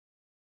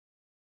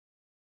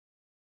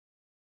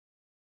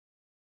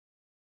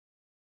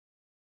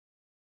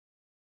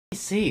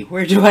See,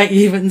 where do I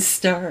even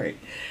start?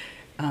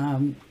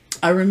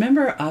 I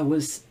remember I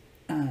was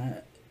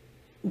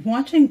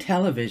watching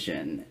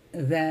television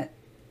that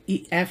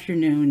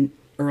afternoon,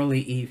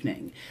 early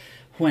evening,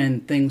 when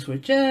things were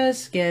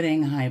just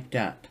getting hyped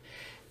up.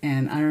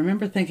 And I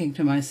remember thinking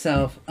to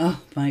myself,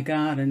 oh my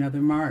God, another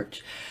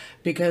march.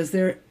 Because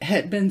there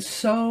had been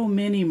so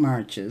many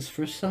marches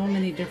for so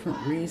many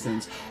different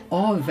reasons,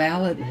 all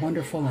valid,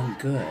 wonderful, and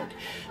good.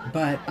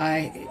 But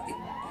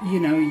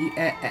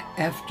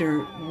after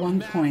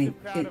one point,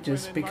 it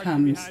just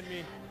becomes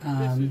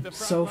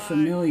so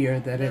familiar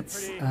that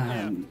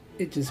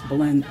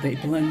they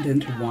blend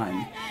into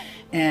one.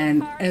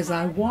 And as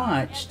I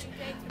watched,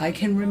 I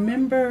can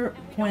remember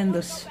when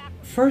the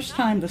first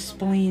time the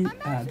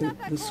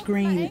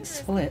screen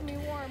split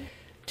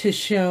to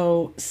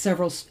show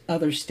several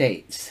other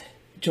states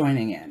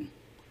joining in.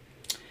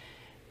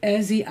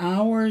 As the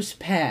hours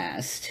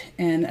passed,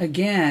 and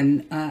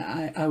again,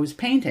 I was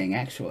painting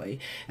actually,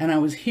 and I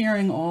was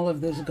hearing all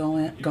of this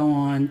go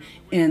on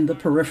in the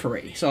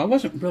periphery, so I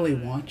wasn't really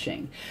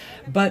watching.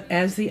 But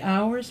as the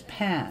hours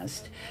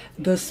passed,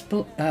 the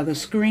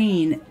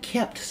screen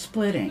kept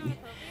splitting,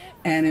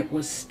 and it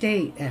was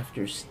state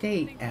after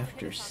state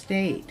after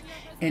state.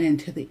 And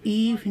into the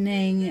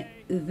evening,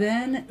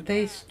 then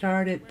they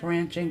started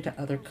branching to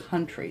other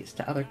countries,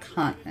 to other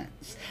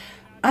continents.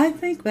 I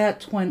think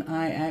that's when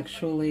I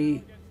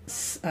actually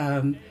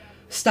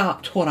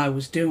stopped what I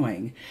was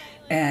doing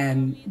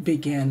and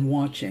began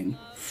watching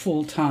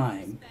full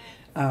time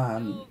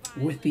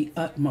with the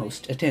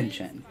utmost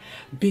attention.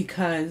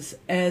 Because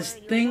as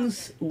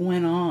things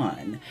went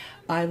on,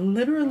 I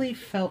literally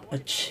felt a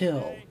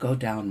chill go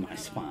down my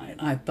spine.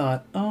 I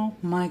thought, oh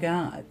my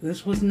God,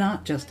 this was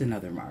not just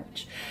another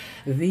march.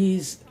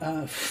 These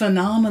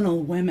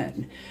phenomenal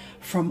women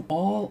from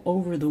all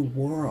over the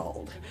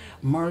world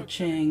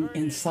marching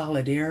in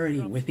solidarity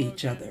with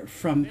each other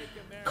from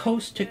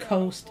coast to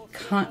coast,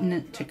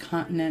 continent to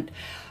continent.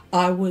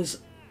 I was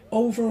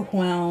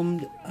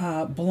overwhelmed,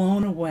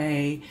 blown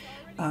away,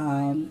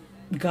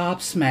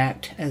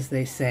 gobsmacked, as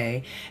they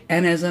say.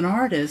 And as an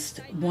artist,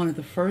 one of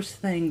the first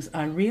things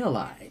I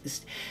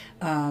realized,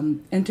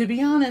 and to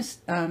be honest,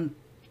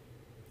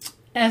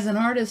 as an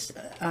artist,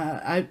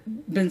 I've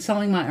been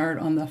selling my art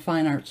on the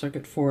fine art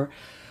circuit for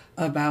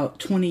about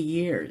 20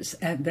 years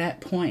at that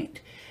point.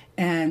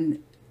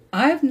 And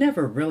I've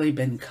never really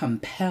been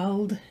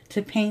compelled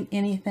to paint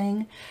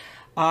anything.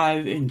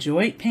 I've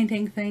enjoyed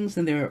painting things,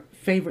 and there are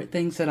favorite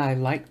things that I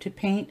like to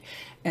paint.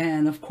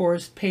 And of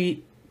course,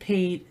 paid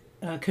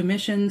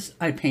commissions,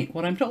 I paint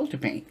what I'm told to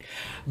paint.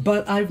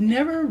 But I've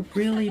never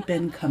really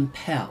been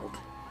compelled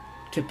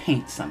to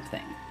paint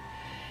something.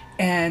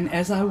 And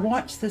as I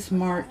watched this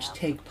march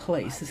take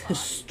place, this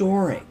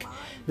historic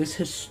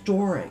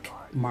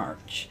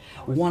march,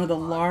 one of the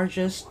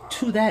largest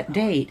to that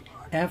date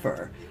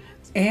ever,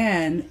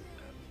 and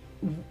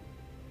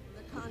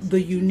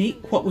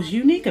what was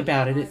unique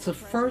about it, it's the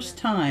first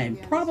time,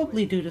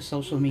 probably due to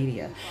social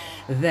media,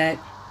 that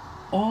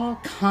all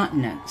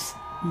continents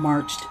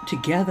marched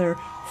together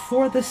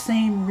for the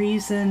same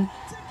reason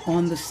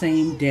on the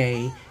same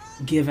day,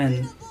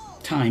 given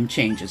time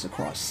changes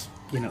across,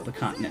 the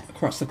continent,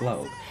 across the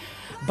globe.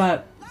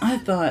 But I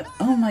thought,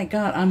 oh my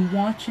God, I'm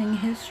watching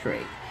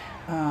history,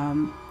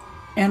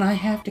 and I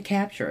have to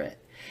capture it.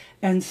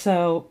 And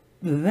so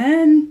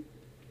then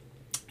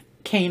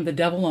came the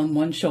devil on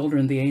one shoulder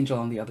and the angel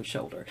on the other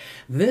shoulder.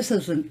 This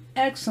is an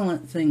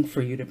excellent thing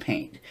for you to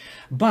paint,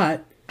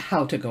 but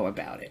how to go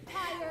about it.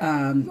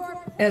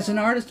 As an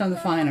artist on the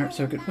fine art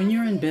circuit, when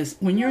you're in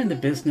the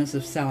business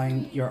of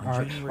selling your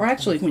art, or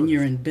actually when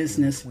you're in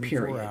business,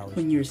 period,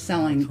 when you're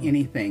selling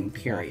anything,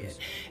 period,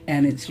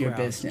 and it's your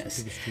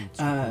business,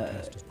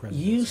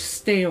 you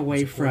stay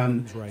away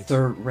from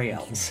third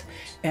rails.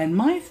 And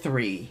my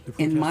three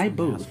in my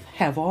booth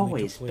have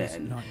always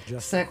been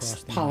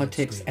sex,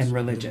 politics, and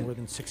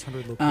religion.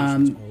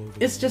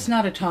 It's just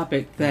not a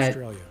topic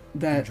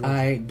that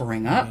I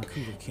bring up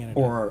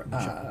or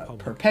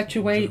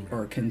perpetuate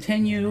or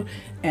continue,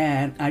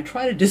 and I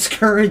try to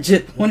discourage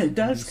it when it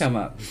does come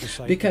up,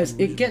 because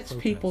it gets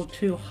people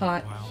too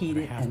hot,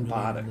 heated, and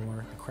bothered.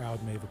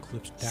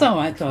 So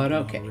I thought,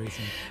 okay,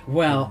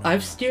 well,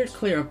 I've steered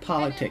clear of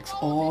politics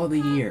all the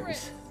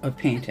years of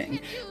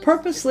painting.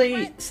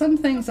 Purposely, some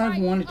things I've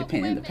wanted to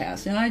paint in the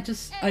past, and I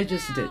just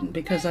didn't,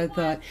 because I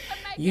thought,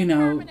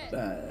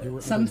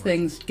 some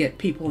things get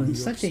people in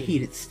such a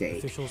heated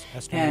state,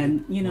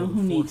 and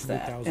who needs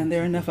that? And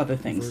there are enough other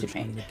things to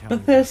paint.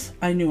 But this,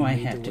 I knew I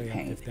had to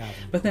paint.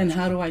 But then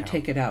how do I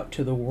take it out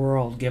to the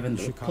world, given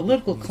the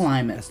political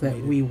climate that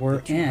we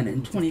were in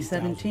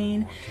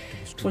 2017,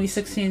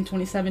 2016,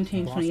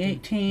 2017,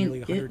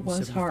 2018? It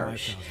was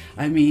harsh.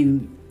 I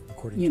mean,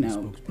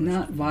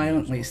 not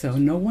violently so.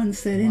 No one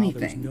said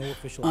anything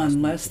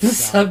unless the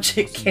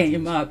subject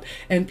came up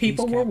and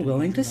people were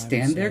willing to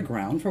stand their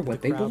ground for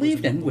what they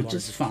believed in, which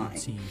is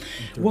fine.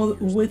 Well,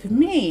 with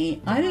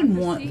me, I didn't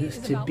want this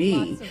to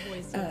be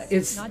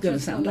it's going to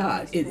sound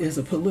odd. It is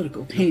a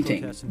political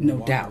painting,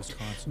 no doubt.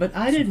 But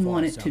I didn't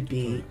want it to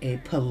be a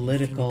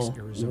political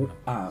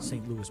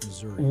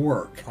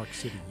work.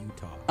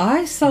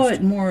 I saw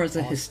it more as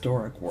a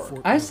historic work.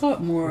 I saw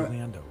it more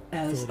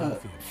as a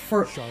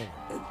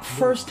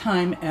first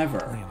time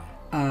ever.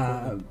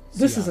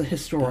 This is a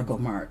historical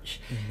march.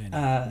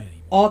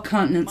 All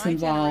continents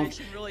involved,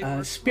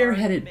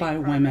 spearheaded by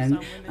women.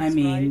 I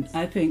mean,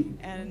 I think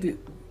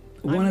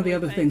one of the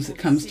other things that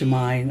comes to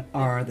mind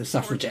are the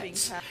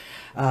suffragettes,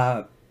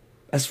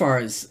 as far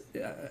as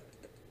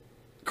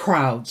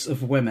crowds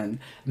of women,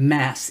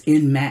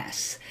 in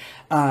mass.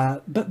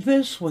 But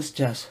this was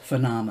just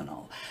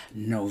phenomenal.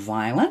 No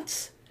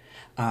violence,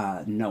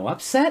 no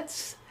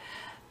upsets,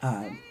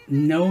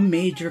 no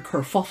major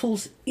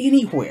kerfuffles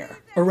anywhere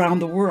around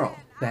the world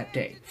that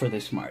day for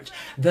this march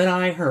that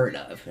I heard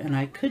of. And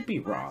I could be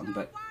wrong,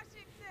 but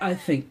I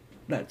think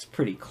that's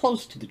pretty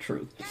close to the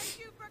truth.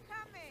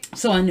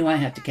 So I knew I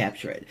had to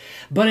capture it.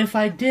 But if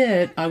I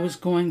did, I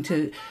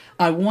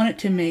wanted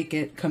to make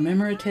it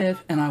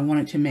commemorative, and I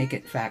wanted to make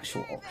it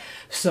factual,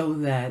 so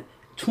that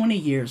 20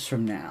 years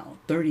from now,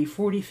 30,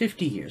 40,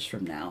 50 years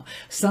from now,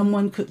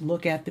 someone could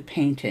look at the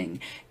painting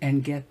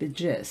and get the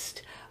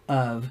gist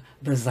of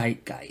the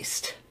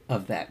zeitgeist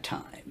of that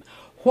time.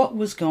 What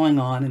was going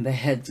on in the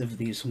heads of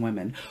these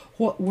women?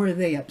 What were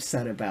they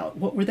upset about?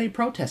 What were they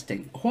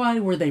protesting? Why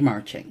were they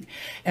marching?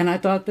 And I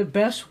thought the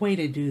best way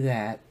to do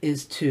that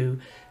is to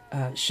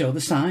show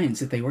the signs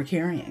that they were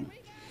carrying.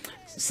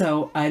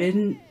 So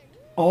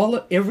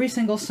every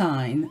single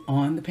sign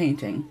on the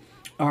painting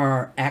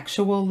are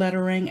actual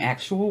lettering,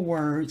 actual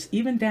words,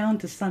 even down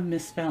to some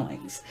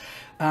misspellings,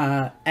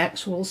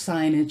 actual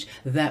signage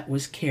that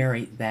was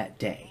carried that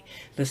day.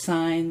 The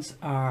signs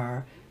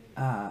are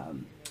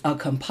a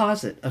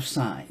composite of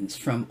signs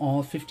from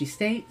all 50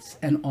 states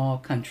and all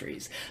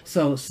countries.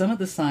 So some of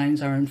the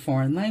signs are in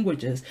foreign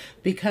languages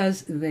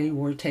because they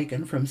were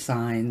taken from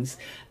signs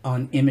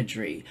on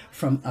imagery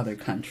from other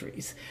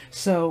countries.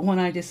 So when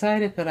I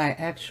decided that I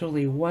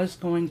actually was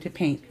going to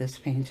paint this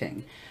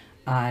painting,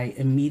 I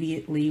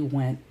immediately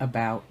went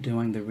about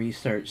doing the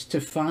research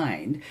to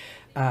find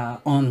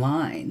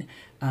online,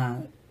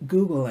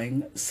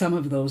 Googling some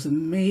of those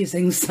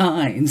amazing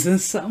signs,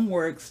 and some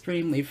were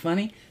extremely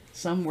funny,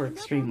 some were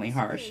extremely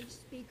harsh.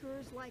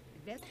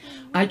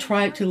 I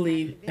tried to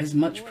leave as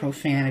much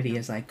profanity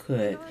as I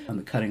could on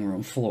the cutting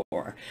room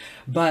floor.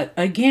 But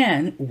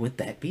again, would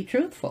that be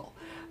truthful?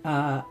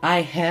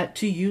 I had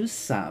to use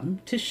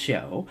some to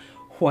show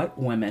what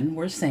women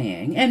were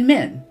saying, and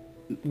men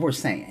were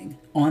saying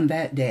on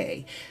that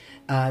day,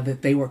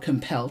 that they were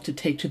compelled to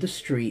take to the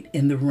street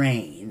in the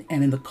rain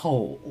and in the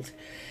cold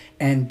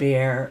and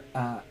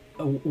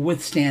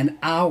withstand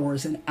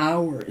hours and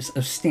hours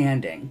of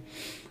standing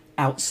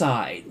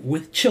outside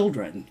with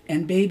children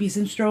and babies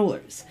in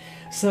strollers.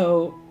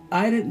 So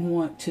I didn't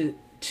want to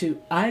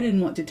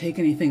take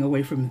anything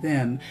away from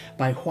them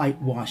by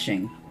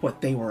whitewashing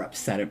what they were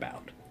upset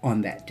about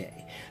on that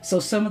day. So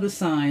some of the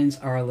signs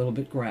are a little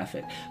bit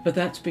graphic, but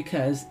that's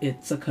because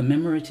it's a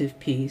commemorative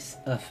piece,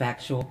 a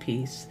factual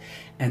piece,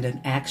 and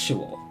an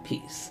actual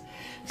piece.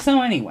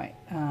 So anyway,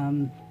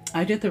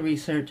 I did the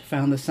research,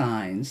 found the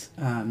signs,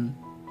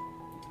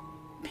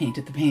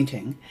 painted the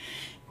painting,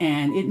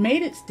 and it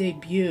made its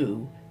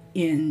debut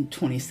in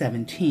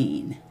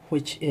 2017,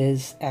 which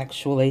is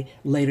actually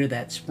later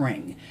that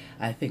spring.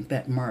 I think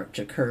that march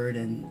occurred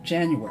in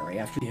January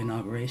after the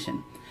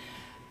inauguration.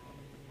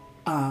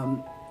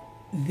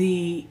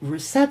 The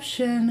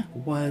reception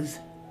was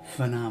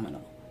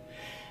phenomenal.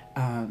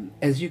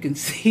 As you can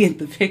see in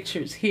the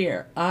pictures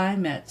here, I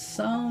met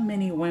so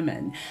many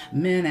women,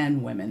 men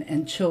and women,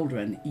 and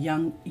children,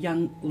 young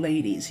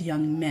ladies,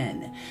 young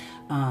men,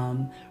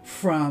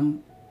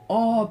 from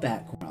all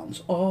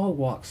backgrounds, all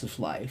walks of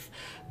life,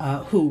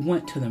 who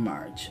went to the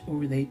march,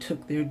 or they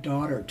took their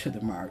daughter to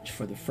the march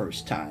for the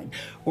first time,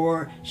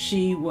 or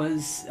she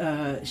marched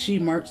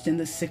in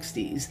the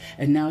 60s,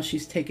 and now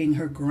she's taking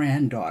her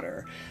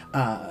granddaughter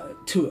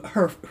to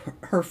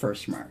her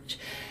first march.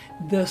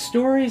 The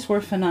stories were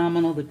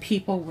phenomenal. The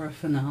people were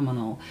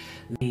phenomenal.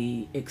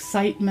 The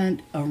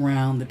excitement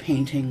around the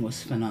painting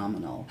was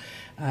phenomenal.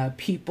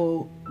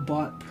 People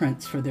bought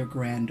prints for their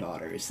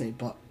granddaughters. They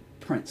bought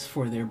prints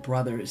for their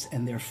brothers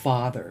and their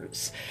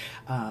fathers.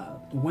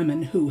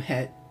 Women who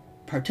had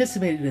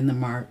participated in the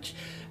march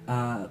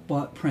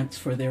bought prints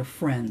for their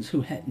friends who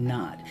had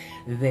not.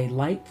 They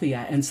liked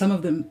and some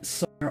of them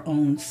saw their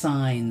own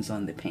signs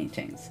on the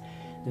paintings.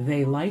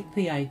 They liked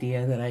the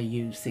idea that I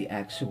used the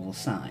actual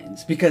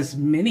signs, because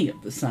many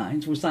of the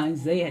signs were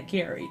signs they had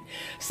carried,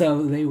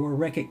 so they were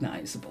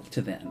recognizable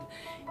to them.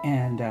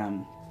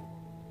 And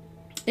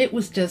it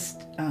was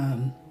just,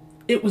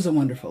 it was a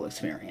wonderful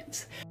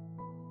experience.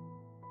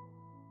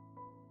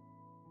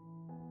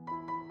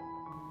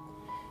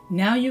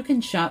 Now you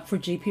can shop for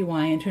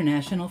GPY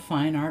International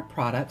Fine Art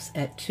products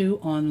at 2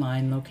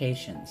 online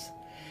locations.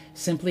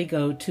 Simply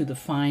go to the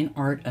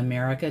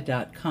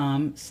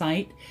fineartamerica.com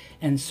site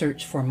and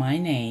search for my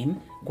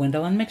name,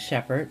 Gwendolyn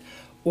McShepherd,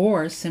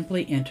 or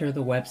simply enter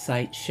the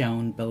website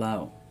shown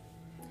below.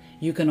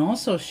 You can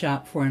also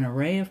shop for an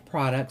array of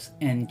products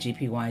and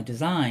GPY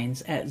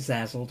designs at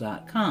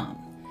Zazzle.com.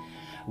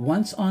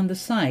 Once on the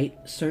site,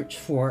 search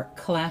for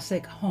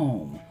Classic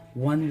Home,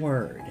 one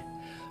word,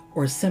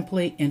 or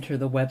simply enter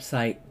the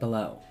website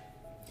below.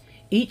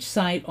 Each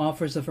site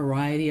offers a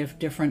variety of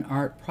different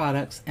art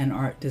products and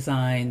art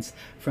designs,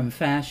 from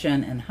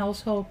fashion and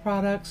household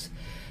products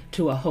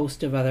to a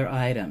host of other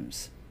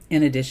items,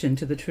 in addition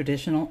to the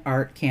traditional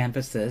art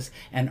canvases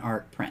and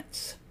art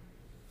prints.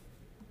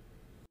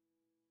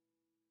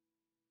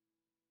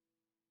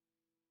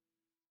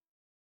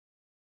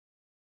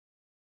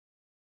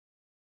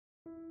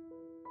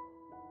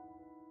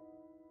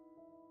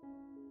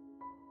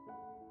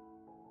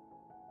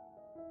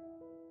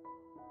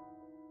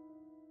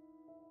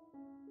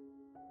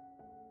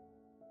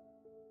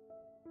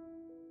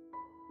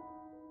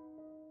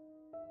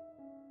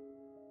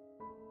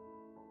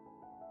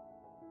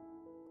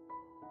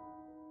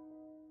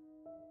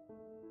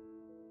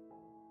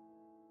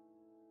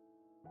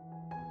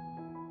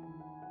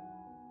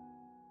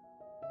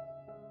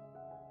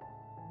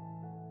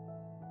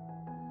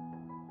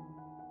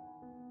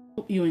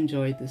 Hope you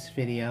enjoyed this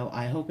video.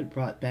 I hope it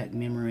brought back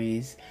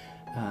memories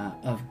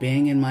of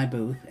being in my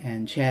booth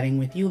and chatting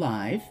with you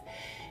live.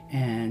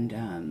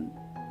 And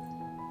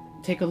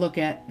take a look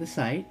at the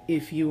site.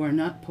 If you are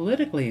not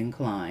politically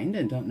inclined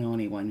and don't know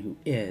anyone who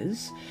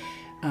is,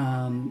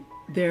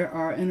 there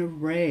are an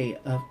array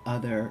of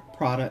other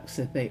products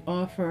that they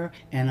offer,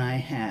 and I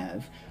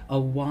have a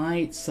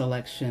wide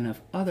selection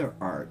of other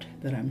art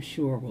that I'm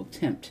sure will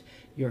tempt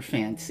your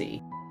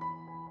fancy.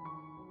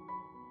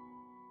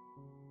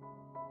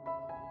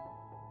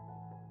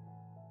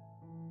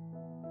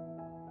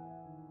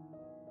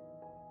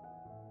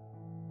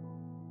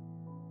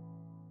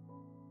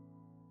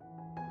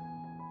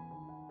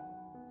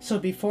 So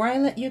before I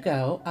let you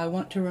go, I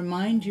want to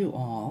remind you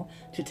all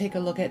to take a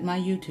look at my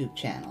YouTube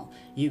channel.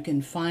 You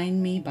can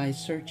find me by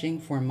searching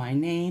for my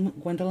name,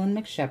 Gwendolyn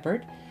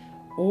McShepherd,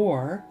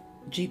 or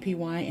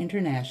GPY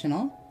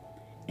International.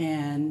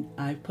 And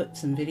I've put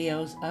some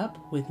videos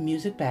up with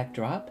music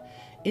backdrop.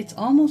 It's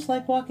almost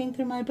like walking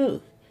through my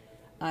booth.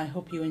 I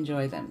hope you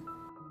enjoy them.